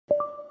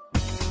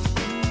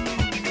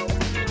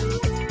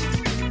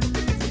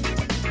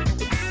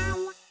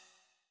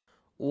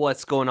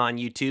What's going on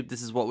YouTube?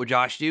 This is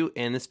wwjoshdew,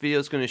 and this video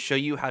is going to show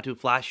you how to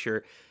flash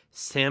your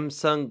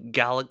Samsung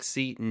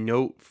Galaxy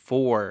Note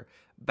 4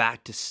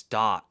 back to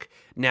stock.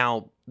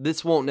 Now,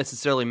 this won't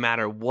necessarily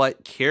matter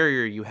what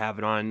carrier you have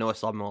it on. I know I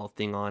saw my little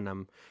thing on.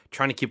 I'm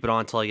trying to keep it on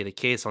until I get a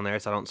case on there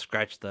so I don't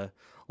scratch the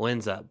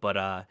lens up, but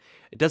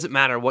it doesn't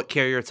matter what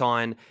carrier it's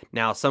on.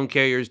 Now, some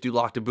carriers do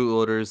lock to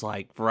bootloaders,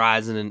 like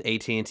Verizon and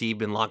AT&T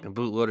been locking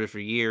bootloaders for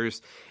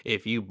years.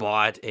 If you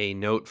bought a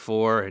Note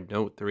 4, a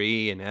Note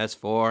 3, an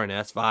S4, an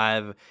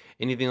S5,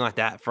 anything like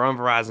that from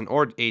Verizon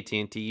or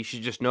AT&T, you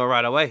should just know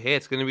right away, hey,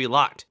 it's going to be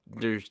locked.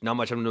 There's not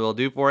much I'm going to be able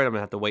to do for it. I'm going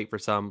to have to wait for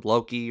some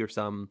Loki or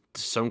some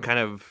kind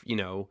of,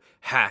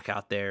 hack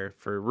out there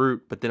for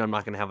root, but then I'm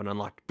not going to have an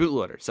unlocked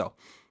bootloader. So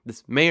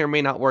this may or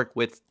may not work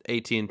with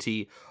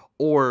AT&T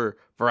or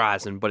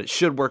Verizon, but it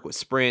should work with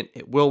Sprint.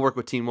 It will work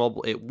with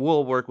T-Mobile. It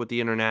will work with the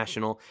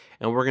International,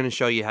 and we're going to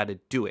show you how to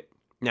do it.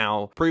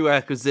 Now,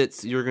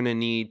 prerequisites, you're going to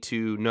need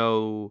to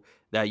know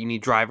that you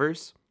need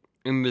drivers.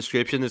 In the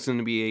description, there's going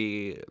to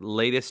be a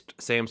latest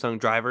Samsung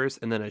drivers,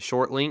 and then a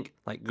short link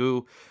like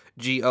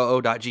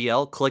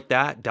goo.gl. Click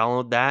that,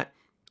 download that.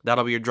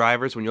 That'll be your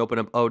drivers. When you open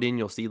up Odin,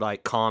 you'll see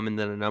like COM and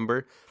then a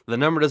number. The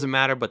number doesn't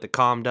matter, but the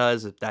COM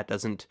does. If that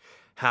doesn't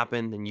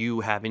happen, then you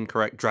have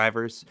incorrect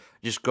drivers.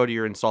 Just go to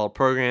your installed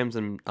programs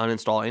and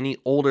uninstall any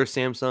older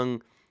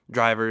Samsung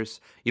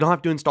drivers. You don't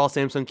have to install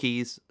Samsung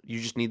keys. You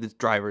just need the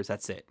drivers.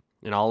 That's it.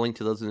 And I'll link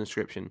to those in the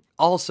description.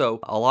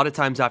 Also, a lot of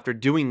times after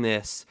doing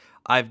this,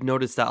 I've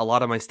noticed that a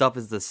lot of my stuff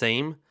is the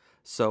same.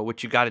 So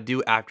what you got to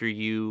do after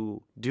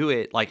you do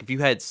it, like if you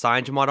had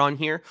CyanogenMod on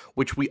here,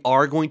 which we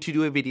are going to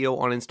do a video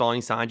on installing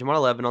CyanogenMod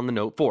 11 on the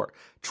Note 4.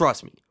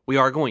 Trust me, we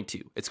are going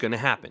to. It's going to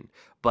happen.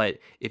 But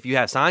if you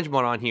have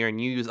CyanogenMod on here and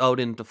you use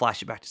Odin to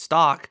flash it back to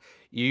stock,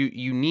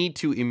 you need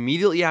to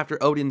immediately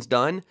after Odin's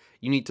done,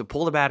 you need to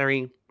pull the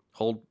battery,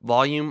 hold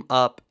volume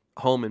up,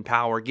 home and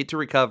power, get to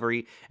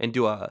recovery, and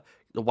do a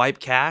wipe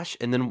cache,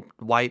 and then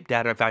wipe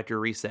data factory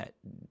reset.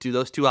 Do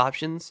those two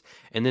options,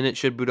 and then it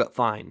should boot up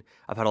fine.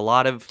 I've had a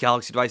lot of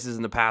Galaxy devices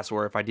in the past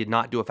where if I did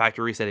not do a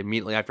factory reset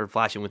immediately after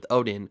flashing with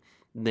Odin,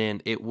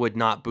 then it would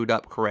not boot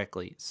up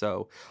correctly.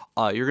 So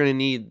you're going to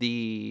need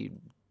the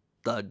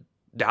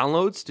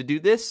downloads to do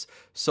this.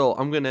 So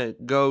I'm going to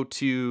go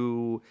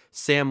to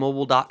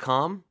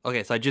sammobile.com.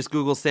 Okay, so I just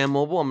Googled Sam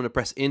Mobile. I'm going to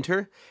press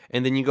enter,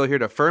 and then you go here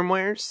to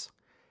firmwares,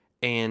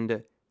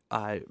 and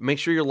make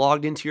sure you're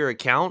logged into your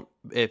account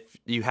if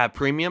you have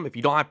premium. If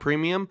you don't have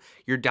premium,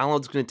 your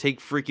download's going to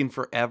take freaking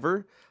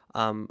forever.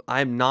 I'm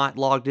not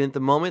logged in at the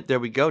moment. There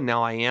we go.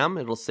 Now I am.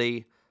 It'll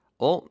say,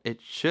 oh,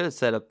 it should have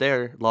said up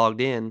there,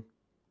 logged in.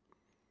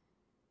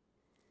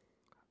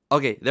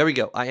 Okay, there we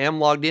go. I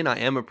am logged in. I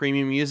am a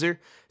premium user,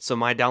 so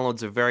my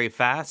downloads are very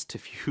fast.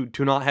 If you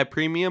do not have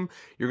premium,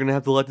 you're going to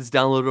have to let this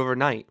download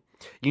overnight.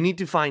 You need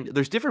to find,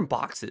 there's different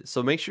boxes,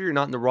 so make sure you're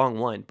not in the wrong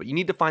one, but you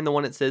need to find the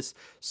one that says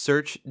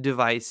search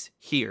device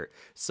here.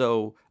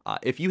 So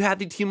if you have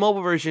the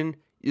T-Mobile version,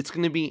 it's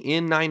going to be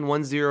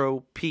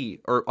N910P,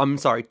 or I'm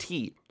sorry,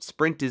 T.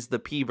 Sprint is the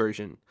P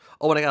version.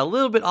 Oh, and I got a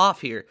little bit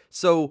off here.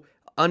 So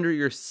under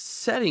your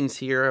settings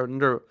here,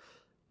 under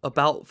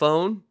About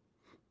Phone,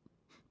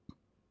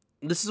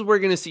 this is where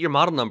you're going to see your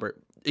model number.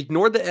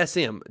 Ignore the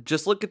SM.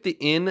 Just look at the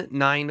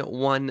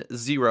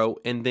N910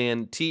 and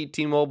then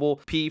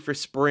T-Mobile, P for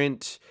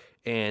Sprint,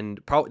 and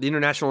the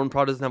international one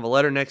probably doesn't have a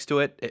letter next to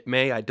it. It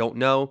may, I don't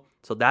know.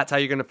 So that's how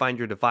you're going to find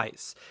your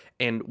device.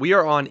 And we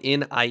are on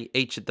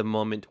NIH at the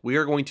moment. We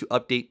are going to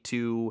update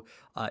to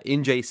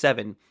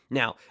NJ7.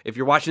 Now, if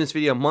you're watching this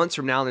video months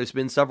from now, there's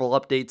been several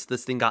updates.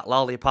 This thing got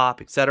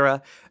lollipop,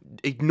 etc.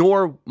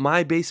 Ignore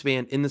my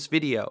baseband in this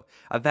video.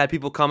 I've had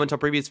people comment on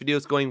previous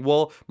videos going,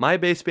 well, my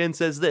baseband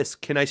says this.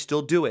 Can I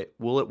still do it?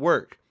 Will it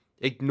work?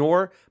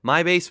 Ignore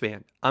my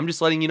baseband. I'm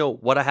just letting you know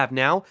what I have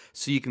now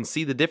so you can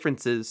see the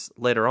differences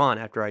later on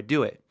after I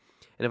do it.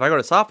 And if I go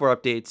to software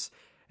updates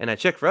and I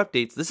check for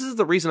updates, this is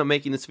the reason I'm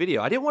making this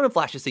video. I didn't want to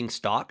flash this thing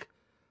stock.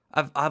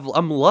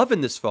 I'm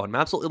loving this phone. I'm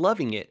absolutely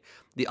loving it.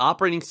 The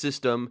operating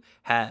system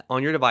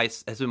on your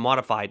device has been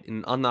modified in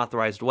an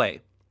unauthorized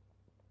way.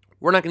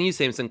 We're not going to use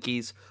Samsung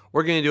keys.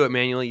 We're going to do it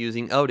manually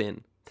using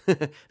Odin.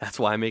 That's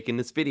why I'm making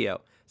this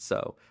video.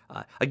 So,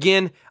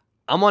 again,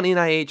 I'm on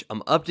NIH.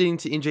 I'm updating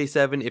to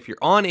NJ7. If you're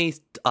on a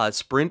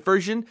Sprint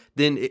version,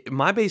 then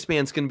my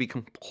baseband's going to be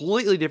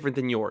completely different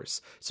than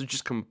yours. So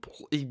just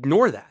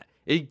ignore that.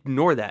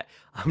 Ignore that.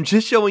 I'm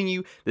just showing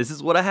you this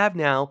is what I have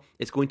now.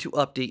 It's going to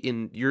update,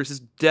 and yours is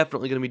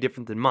definitely going to be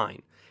different than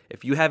mine.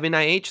 If you have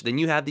NIH, then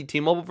you have the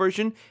T-Mobile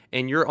version,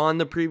 and you're on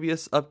the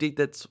previous update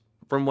that's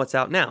from what's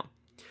out now.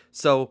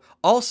 So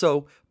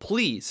also,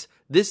 please,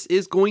 this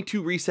is going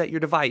to reset your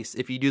device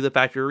if you do the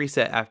factory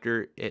reset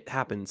after it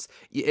happens.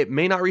 It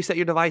may not reset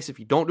your device if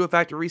you don't do a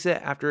factory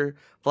reset after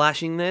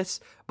flashing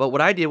this, but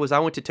what I did was I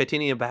went to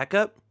Titanium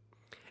Backup,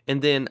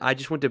 and then I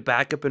just went to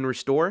Backup and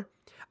Restore.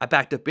 I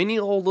backed up any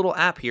old little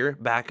app here,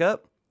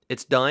 backup,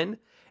 it's done,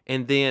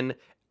 and then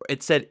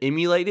it said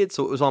emulated,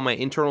 so it was on my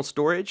internal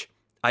storage.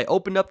 I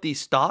opened up the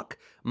stock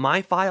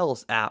My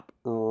Files app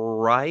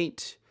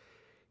right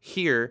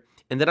here,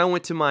 and then I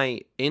went to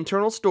my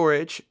internal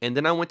storage, and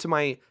then I went to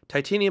my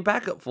titanium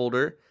backup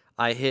folder.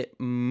 I hit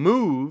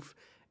move,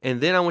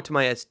 and then I went to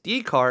my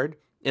SD card,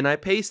 and I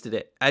pasted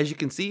it. As you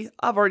can see,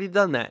 I've already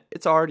done that.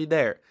 It's already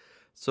there.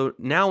 So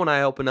now when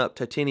I open up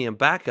titanium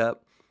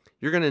backup,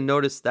 you're going to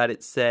notice that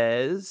it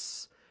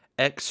says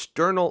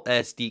external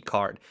SD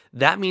card.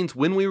 That means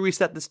when we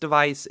reset this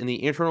device and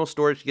the internal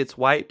storage gets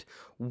wiped,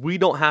 we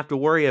don't have to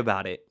worry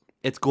about it.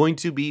 It's going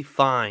to be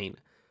fine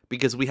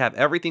because we have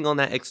everything on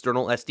that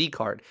external SD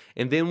card.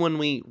 And then when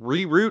we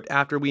reroot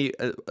after we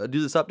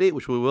do this update,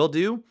 which we will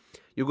do,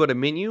 you'll go to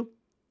menu,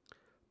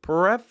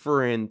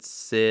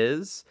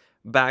 preferences,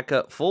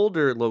 backup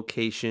folder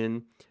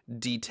location,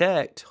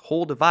 detect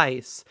whole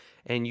device,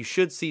 and you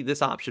should see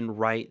this option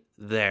right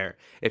there.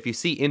 If you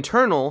see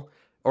internal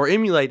or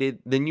emulated,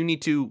 then you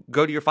need to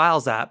go to your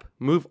Files app,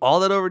 move all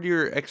that over to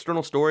your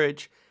external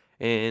storage,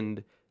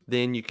 and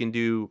then you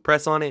can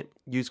press on it,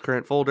 use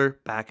current folder,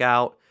 back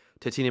out.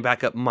 Titanium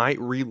backup might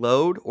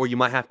reload, or you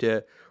might have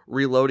to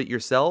reload it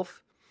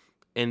yourself,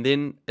 and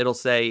then it'll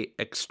say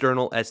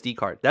external SD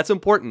card. That's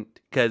important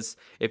because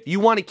if you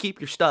want to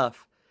keep your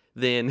stuff,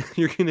 then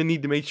you're going to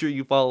need to make sure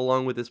you follow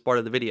along with this part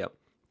of the video.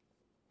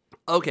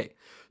 Okay,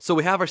 so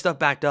we have our stuff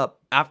backed up.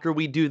 After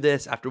we do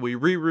this, after we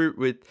reroot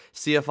with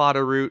CF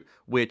Auto Root,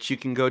 which you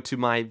can go to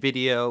my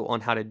video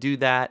on how to do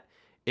that.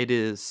 It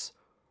is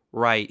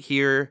right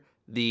here.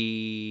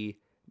 The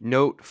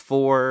Note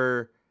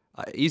 4,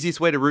 easiest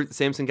way to root the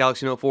Samsung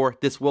Galaxy Note 4.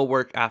 This will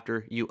work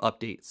after you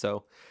update.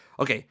 So,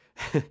 okay,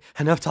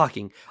 enough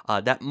talking.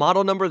 That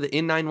model number, the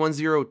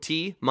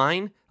N910T,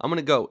 mine, I'm going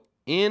to go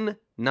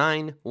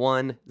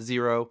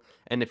N910.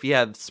 And if you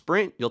have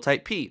Sprint, you'll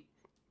type P.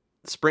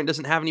 Sprint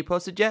doesn't have any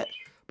posted yet,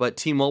 but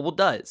T-Mobile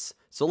does.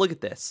 So look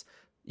at this.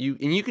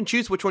 You can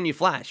choose which one you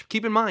flash.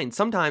 Keep in mind,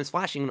 sometimes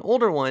flashing an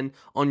older one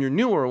on your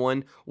newer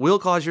one will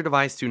cause your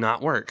device to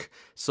not work.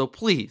 So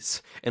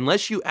please,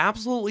 unless you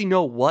absolutely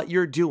know what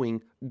you're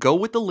doing, go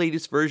with the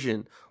latest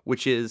version,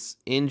 which is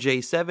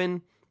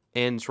NJ7,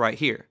 and it's right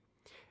here.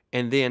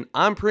 And then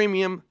on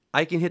premium,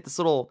 I can hit this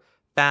little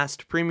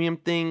fast premium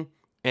thing,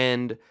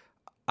 and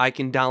I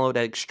can download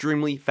at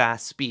extremely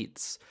fast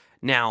speeds.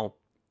 Now,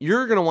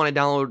 you're going to want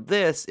to download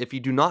this if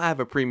you do not have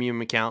a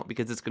premium account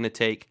because it's going to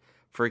take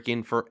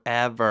freaking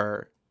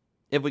forever.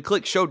 If we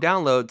click show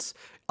downloads,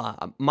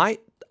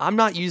 I'm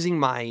not using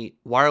my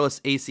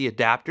wireless AC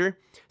adapter,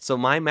 so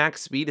my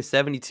max speed is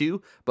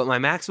 72, but my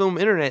maximum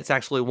internet is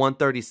actually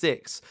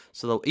 136.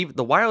 So even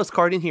the wireless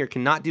card in here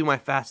cannot do my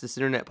fastest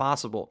internet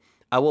possible.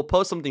 I will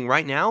post something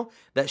right now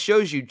that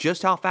shows you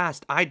just how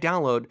fast I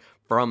download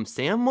from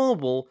Sam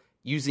Mobile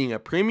using a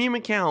premium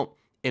account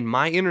in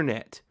my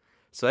internet.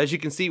 So as you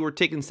can see, we're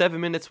taking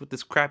 7 minutes with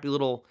this crappy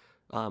little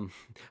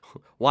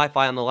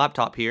Wi-Fi on the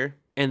laptop here.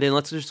 And then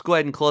let's just go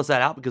ahead and close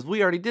that out because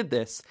we already did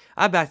this.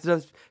 I backed it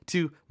up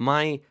to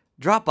my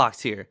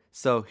Dropbox here.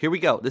 So here we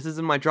go. This is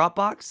in my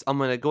Dropbox. I'm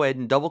going to go ahead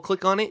and double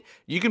click on it.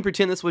 You can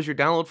pretend this was your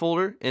download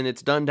folder and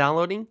it's done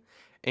downloading.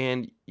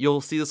 And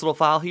you'll see this little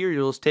file here.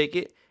 You'll just take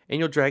it and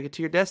you'll drag it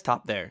to your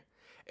desktop there.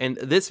 And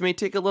this may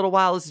take a little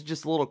while. This is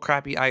just a little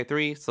crappy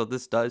i3, so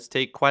this does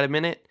take quite a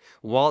minute.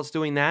 While it's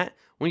doing that,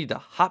 we need to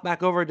hop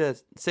back over to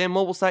Sam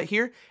Mobile site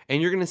here,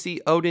 and you're going to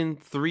see Odin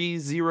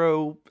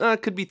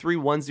 3.0, could be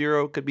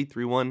 3.10, could be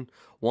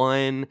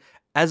 3.11.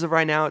 As of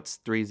right now, it's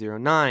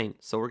 3.09.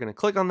 So we're going to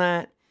click on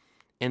that,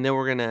 and then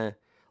we're going to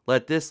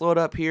let this load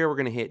up here. We're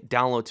going to hit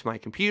download to my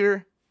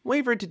computer,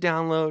 wait for it to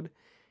download,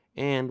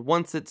 and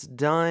once it's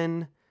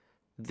done,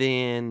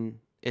 then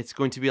it's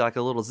going to be like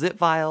a little zip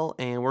file,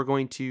 and we're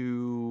going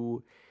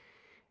to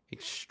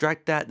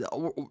extract that.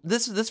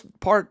 This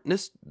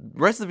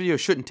rest of the video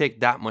shouldn't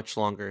take that much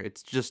longer.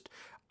 It's just,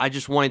 I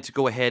just wanted to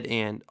go ahead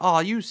and,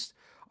 are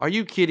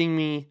you kidding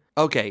me?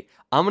 Okay,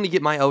 I'm going to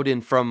get my Odin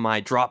from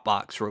my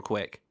Dropbox real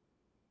quick.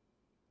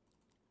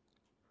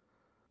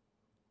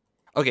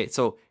 Okay,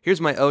 so here's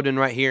my Odin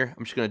right here.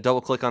 I'm just going to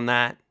double click on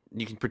that.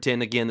 You can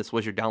pretend, again, this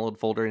was your download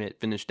folder and it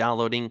finished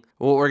downloading.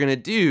 What we're going to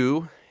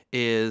do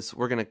is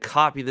we're going to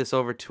copy this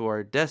over to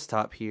our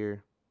desktop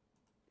here.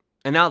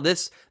 And now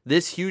this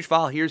huge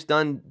file here is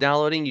done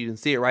downloading. You can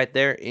see it right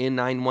there,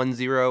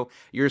 N910.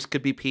 Yours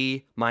could be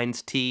P,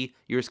 mine's T.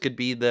 Yours could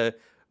be the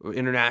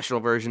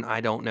international version,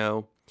 I don't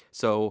know.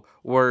 So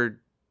we're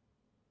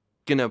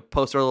going to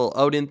post our little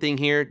Odin thing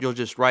here. You'll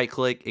just right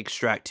click,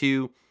 extract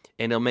to,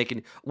 and it'll make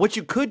it. What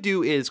you could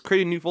do is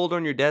create a new folder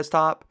on your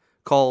desktop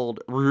called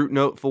Root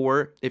Note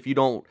 4 if you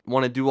don't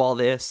want to do all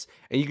this,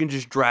 and you can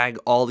just drag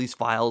all these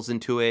files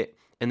into it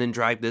and then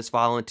drag this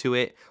file into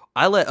it.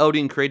 I let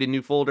Odin create a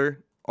new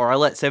folder, or I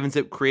let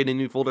 7-Zip create a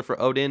new folder for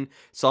Odin,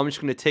 so I'm just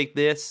going to take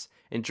this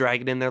and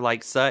drag it in there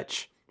like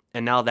such,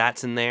 and now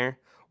that's in there.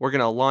 We're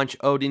going to launch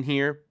Odin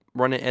here,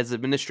 run it as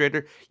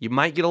administrator. You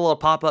might get a little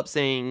pop-up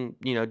saying,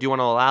 do you want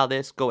to allow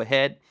this? Go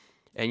ahead.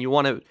 And you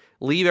want to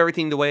leave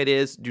everything the way it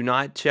is. Do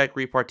not check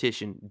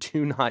repartition.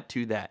 Do not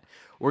do that.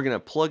 We're going to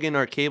plug in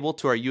our cable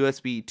to our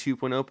USB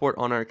 2.0 port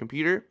on our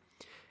computer.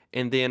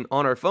 And then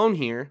on our phone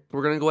here,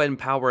 we're going to go ahead and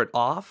power it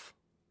off.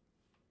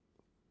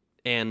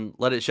 and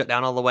let it shut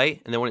down all the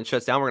way. And then when it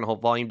shuts down, we're going to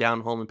hold volume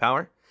down, home, and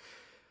power.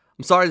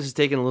 I'm sorry this is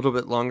taking a little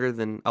bit longer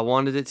than I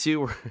wanted it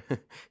to.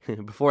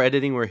 Before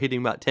editing, we're hitting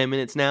about 10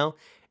 minutes now.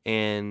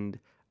 And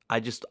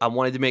I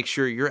wanted to make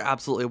sure you're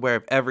absolutely aware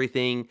of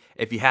everything.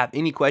 If you have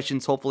any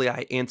questions, hopefully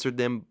I answered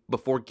them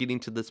before getting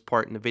to this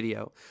part in the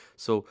video.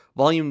 So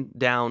volume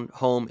down,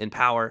 home, and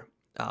power.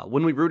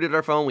 When we rooted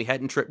our phone, we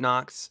hadn't tripped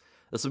Knox.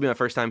 This will be my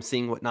first time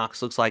seeing what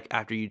Knox looks like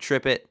after you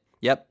trip it.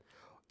 Yep.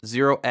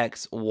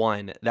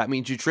 0x1. That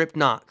means you tripped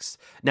Knox.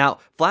 Now,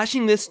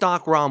 flashing this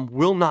stock ROM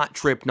will not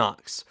trip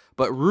Knox,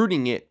 but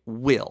rooting it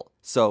will.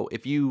 So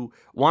if you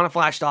want to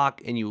flash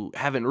stock and you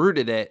haven't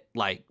rooted it,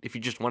 like if you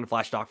just want to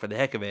flash stock for the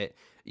heck of it,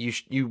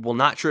 you will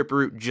not trip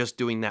root just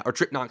doing that, or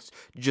trip Knox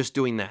just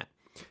doing that.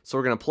 So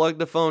we're going to plug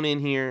the phone in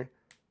here,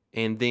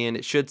 and then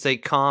it should say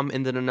COM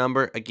and then a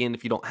number. Again,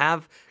 if you don't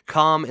have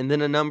COM and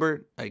then a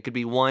number, it could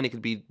be 1, it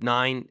could be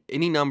 9,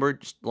 any number,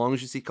 just as long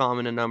as you see COM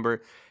and a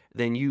number,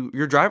 then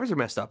your drivers are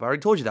messed up. I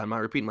already told you that. I'm not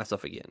repeating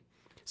myself again.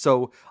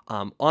 So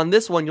on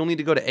this one, you'll need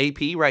to go to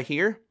AP right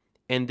here,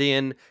 and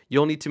then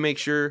you'll need to make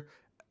sure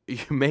you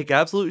make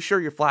absolute sure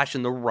you're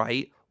flashing the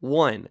right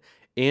one.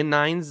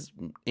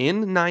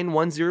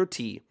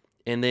 N910T,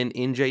 and then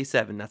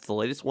NJ7. That's the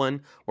latest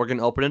one. We're going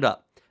to open it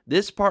up.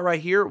 This part right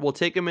here will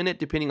take a minute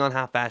depending on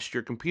how fast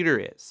your computer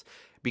is,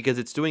 because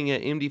it's doing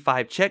an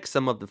MD5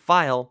 checksum of the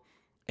file,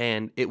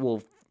 and it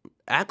will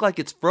act like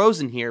it's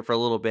frozen here for a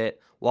little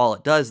bit while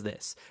it does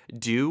this.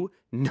 Do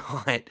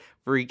not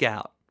freak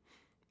out.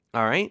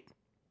 All right?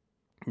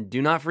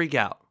 Do not freak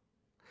out.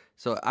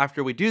 So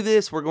after we do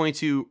this, we're going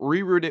to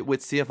reroute it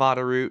with CF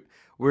Auto Root.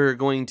 We're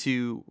going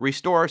to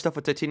restore our stuff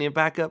with Titanium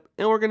Backup,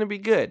 and we're going to be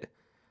good.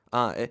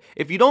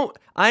 If you don't,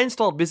 I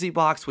installed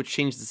BusyBox, which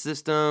changed the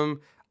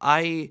system.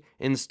 I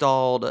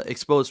installed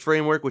Exposed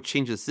Framework, which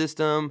changed the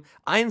system.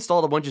 I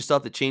installed a bunch of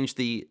stuff that changed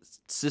the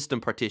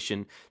system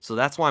partition, so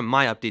that's why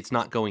my update's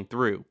not going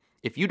through.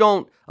 If you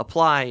don't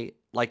apply,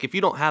 like if you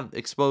don't have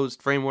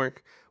Exposed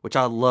Framework, which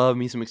I love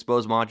me some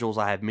Exposed modules,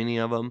 I have many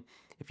of them.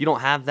 If you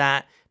don't have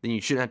that, then you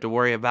shouldn't have to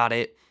worry about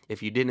it.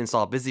 If you didn't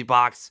install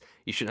BusyBox,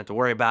 you shouldn't have to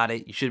worry about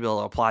it. You should be able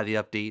to apply the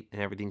update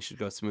and everything should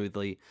go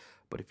smoothly.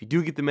 But if you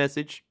do get the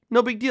message,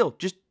 no big deal.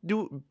 Just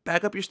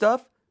back up your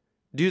stuff,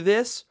 do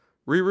this,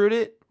 reroute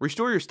it,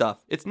 restore your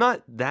stuff. It's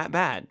not that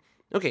bad.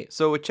 Okay,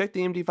 so we check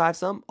the MD5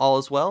 sum, all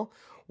is well.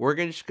 We're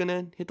just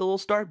gonna hit the little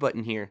start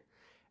button here.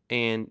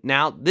 And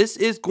now this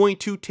is going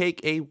to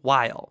take a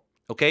while,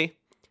 okay?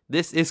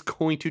 This is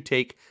going to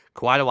take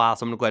quite a while,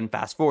 so I'm gonna go ahead and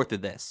fast forward through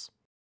this.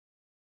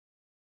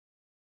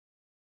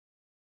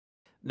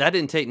 That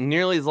didn't take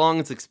nearly as long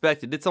as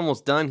expected. It's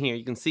almost done here.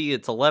 You can see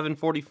it's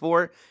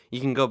 11:44.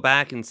 You can go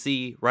back and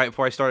see right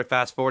before I started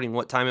fast forwarding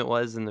what time it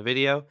was in the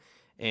video,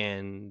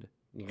 and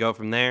you go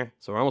from there.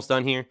 So we're almost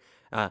done here.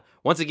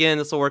 Once again,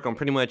 this will work on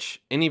pretty much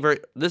any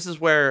this is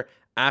where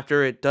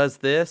after it does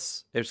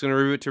this, it's going to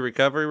reboot to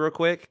recovery real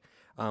quick.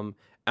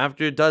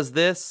 After it does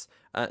this,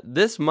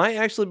 this might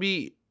actually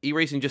be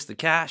erasing just the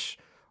cache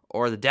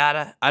or the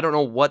data. I don't know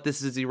what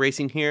this is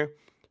erasing here,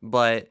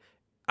 but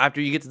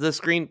after you get to this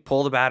screen,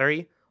 pull the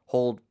battery,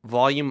 hold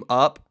volume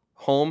up,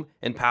 home,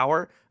 and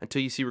power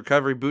until you see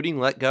recovery booting,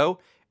 let go,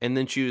 and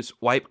then choose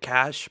wipe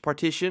cache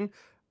partition,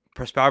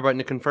 press power button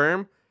to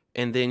confirm,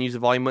 and then use the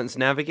volume button to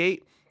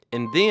navigate.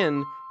 And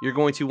then you're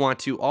going to want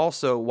to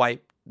also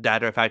wipe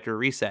data factory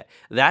reset.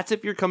 That's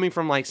if you're coming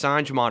from like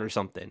SanjMod or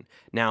something.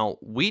 Now,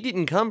 we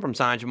didn't come from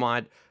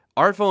SanjMod.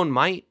 Our phone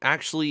might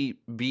actually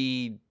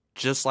be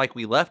just like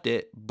we left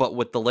it, but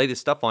with the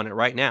latest stuff on it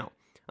right now.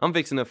 I'm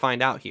fixing to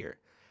find out here.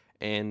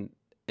 And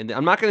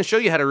I'm not going to show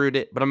you how to root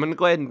it, but I'm going to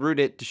go ahead and root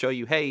it to show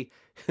you, hey,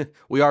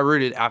 we are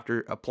rooted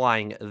after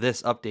applying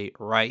this update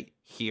right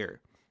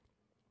here.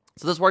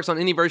 So this works on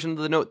any version of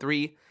the Note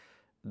 3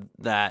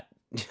 that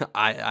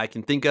I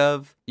can think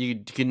of. You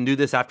can do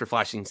this after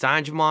flashing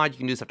SanjMod. You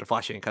can do this after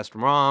flashing a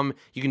custom ROM.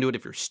 You can do it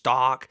if you're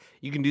stock.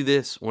 You can do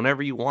this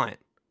whenever you want.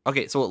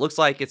 Okay, so it looks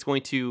like it's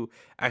going to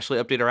actually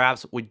update our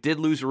apps. We did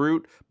lose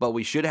root, but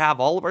we should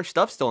have all of our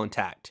stuff still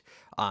intact.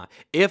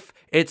 If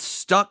it's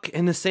stuck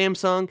in the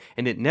Samsung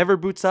and it never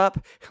boots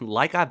up,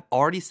 like I've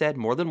already said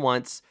more than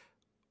once,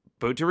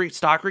 boot to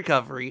stock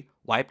recovery,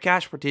 wipe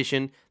cache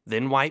partition,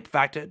 then wipe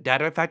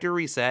data factory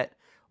reset,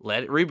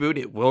 let it reboot.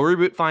 It will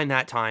reboot fine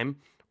that time.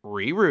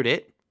 Reroute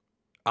it.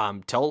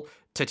 Tell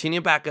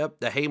Titanium Backup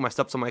that, hey, my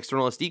stuff's on my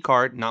external SD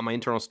card, not my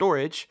internal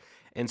storage,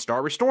 and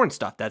start restoring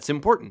stuff. That's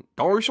important.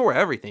 Don't restore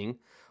everything.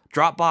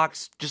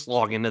 Dropbox, just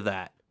log into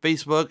that.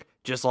 Facebook,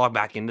 just log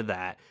back into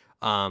that.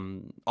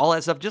 All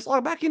that stuff, just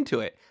log back into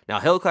it. Now,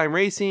 Hill Climb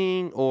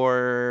Racing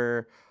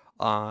or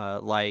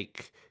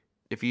like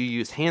if you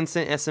use hand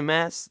sent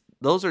SMS,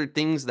 those are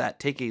things that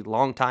take a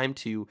long time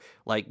to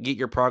like get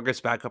your progress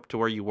back up to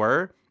where you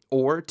were,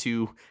 or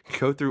to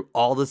go through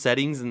all the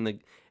settings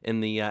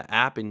in the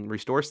app and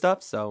restore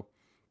stuff. So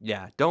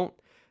yeah, don't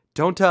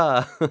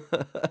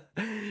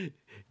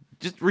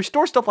just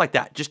restore stuff like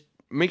that. Just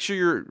make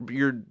sure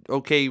you're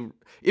okay.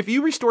 If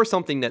you restore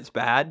something that's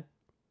bad,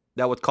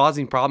 that was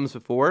causing problems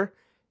before,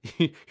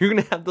 you're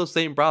gonna have those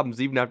same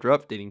problems even after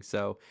updating.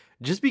 So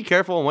just be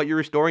careful on what you're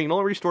restoring, and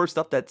only restore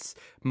stuff that's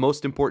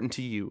most important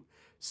to you.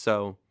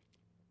 So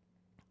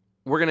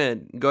we're gonna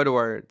go to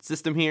our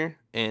system here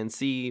and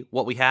see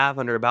what we have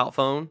under About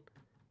Phone,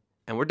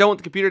 and we're done with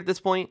the computer at this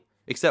point,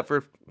 except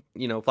for,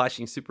 you know,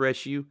 flashing Super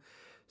SU.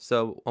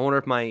 So I wonder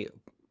if my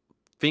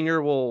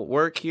finger will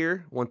work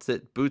here once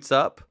it boots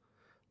up.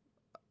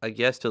 I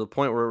guess to the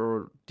point where it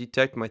will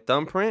detect my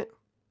thumbprint,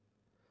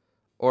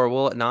 or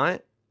will it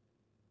not?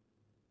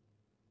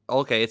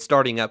 Okay, it's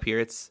starting up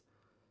here.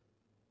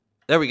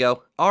 There we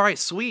go. All right,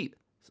 sweet.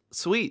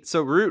 Sweet.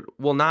 So root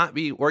will not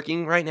be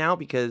working right now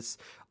because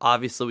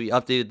obviously we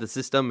updated the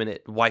system and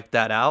it wiped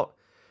that out.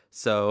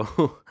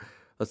 So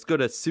let's go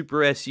to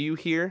Super SU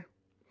here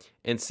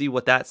and see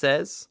what that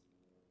says.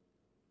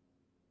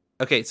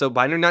 Okay, so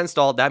binary not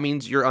installed. That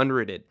means you're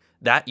unrooted.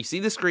 That, you see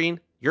the screen,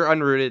 you're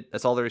unrooted.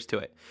 That's all there is to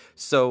it.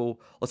 So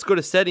let's go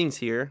to settings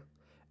here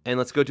and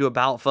let's go to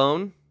About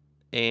Phone.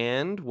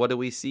 And what do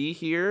we see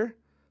here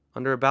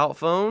under About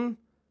Phone?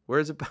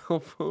 Where's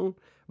About Phone?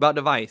 About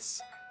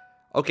Device.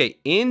 Okay,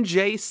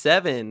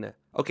 NJ7.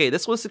 Okay,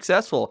 this was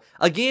successful.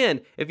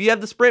 Again, if you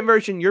have the Sprint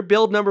version, your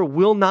build number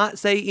will not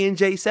say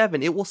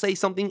NJ7. It will say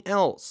something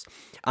else.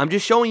 I'm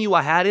just showing you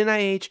I had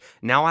NIH,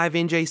 now I have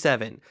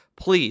NJ7.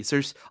 Please,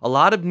 there's a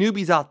lot of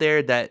newbies out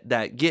there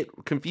that get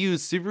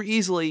confused super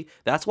easily.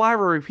 That's why I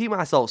repeat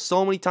myself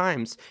so many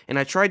times, and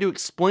I try to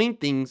explain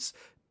things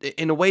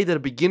in a way that a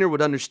beginner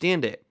would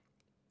understand it.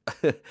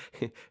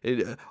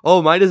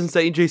 Oh, mine doesn't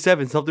say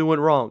NJ7, something went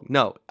wrong.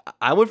 No,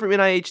 I went from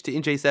NIH to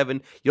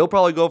NJ7. You'll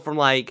probably go from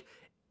like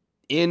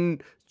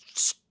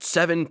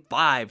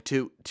N75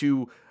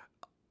 to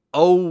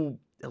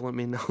let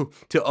me know,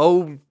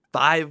 to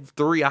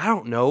 053. I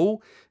don't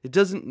know. It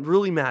doesn't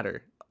really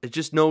matter. It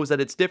just knows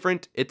that it's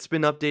different. It's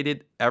been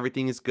updated.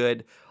 Everything is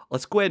good.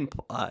 Let's go ahead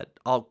and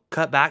I'll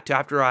cut back to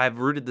after I've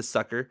rooted this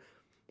sucker.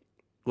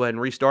 Go ahead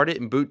and restart it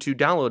and boot to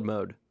download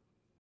mode.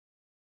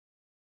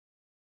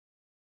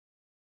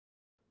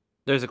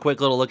 There's a quick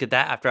little look at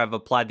that after I've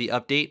applied the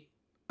update.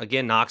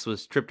 Again, Knox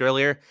was tripped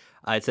earlier.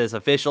 It says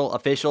official,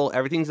 official.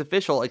 Everything's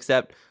official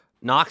except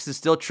Knox is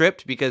still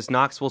tripped because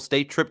Knox will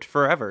stay tripped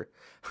forever.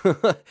 So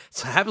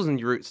it happens when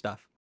you root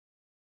stuff.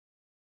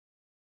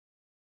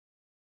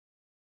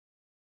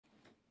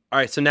 All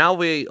right, so now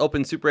we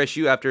open Super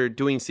SU after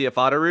doing CF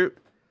auto root.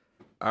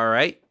 All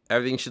right,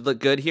 everything should look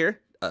good here.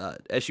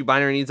 SU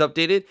binary needs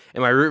updated.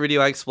 In my root video,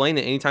 I explained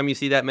that anytime you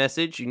see that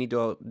message, you need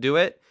to do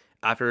it.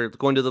 After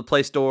going to the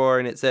Play Store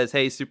and it says,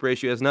 hey, Super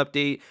SU has an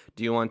update.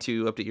 Do you want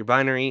to update your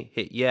binary?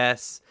 Hit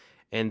yes,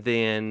 and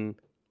then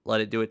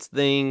let it do its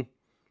thing.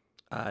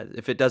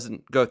 If it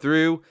doesn't go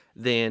through,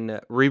 then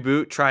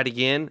reboot, try it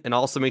again, and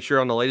also make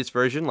sure on the latest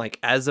version, like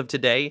as of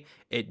today,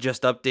 it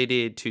just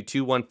updated to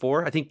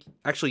 2.14. I think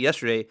actually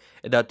yesterday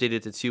it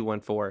updated to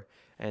 2.14.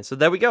 And so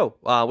there we go.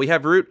 We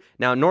have root.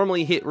 Now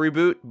normally hit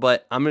reboot,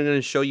 but I'm going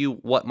to show you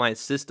what my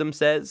system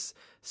says.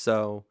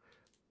 So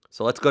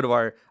let's go to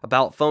our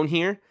About Phone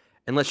here,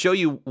 and let's show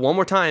you one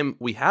more time.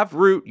 We have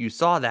root. You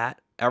saw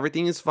that.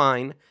 Everything is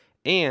fine.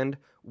 And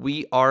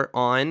we are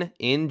on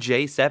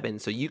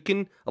NJ7. So you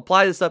can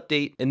apply this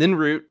update and then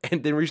root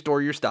and then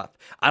restore your stuff.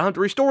 I don't have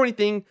to restore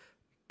anything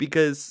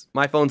because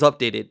my phone's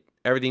updated.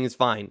 Everything is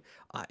fine.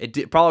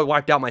 It probably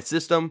wiped out my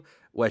system,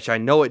 which I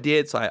know it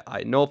did. So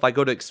I know if I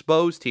go to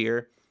exposed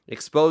here,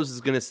 exposed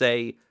is going to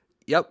say,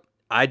 yep,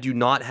 I do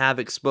not have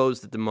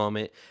exposed at the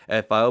moment.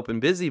 If I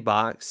open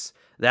BusyBox,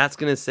 that's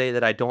going to say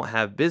that I don't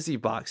have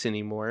BusyBox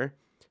anymore.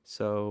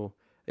 So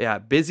yeah,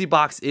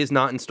 BusyBox is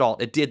not installed.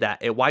 It did that.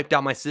 It wiped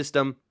out my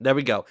system. There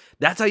we go.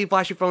 That's how you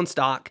flash your phone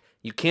stock.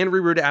 You can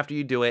reroute it after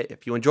you do it.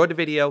 If you enjoyed the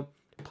video,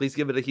 please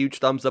give it a huge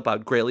thumbs up. I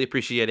would greatly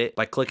appreciate it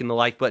by clicking the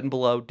like button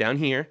below down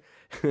here.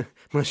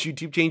 Unless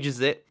YouTube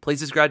changes it. Please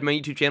subscribe to my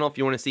YouTube channel if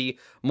you want to see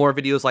more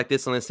videos like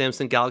this on the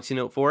Samsung Galaxy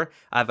Note 4.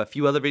 I have a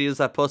few other videos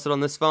I've posted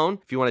on this phone.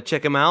 If you want to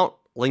check them out,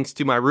 links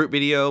to my root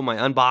video, my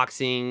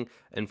unboxing,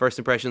 and first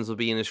impressions will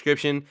be in the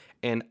description.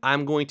 And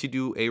I'm going to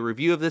do a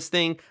review of this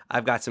thing.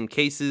 I've got some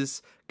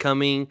cases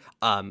coming.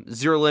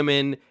 Zero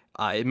Lemon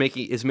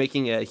is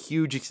making a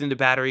huge extended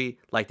battery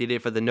like they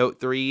did for the Note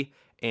 3.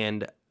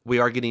 And we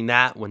are getting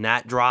that when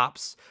that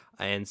drops.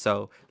 And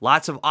so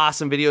lots of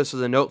awesome videos for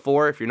the Note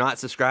 4. If you're not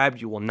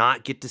subscribed, you will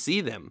not get to see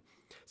them.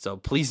 So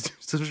please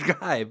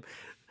subscribe.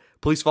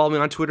 Please follow me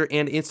on Twitter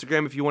and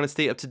Instagram if you want to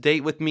stay up to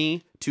date with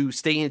me, to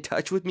stay in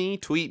touch with me,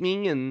 tweet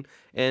me,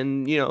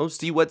 and you know,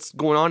 see what's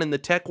going on in the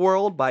tech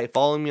world by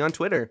following me on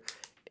Twitter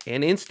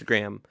and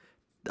Instagram.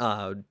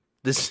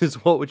 This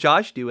is What Would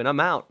Josh Do, and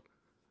I'm out.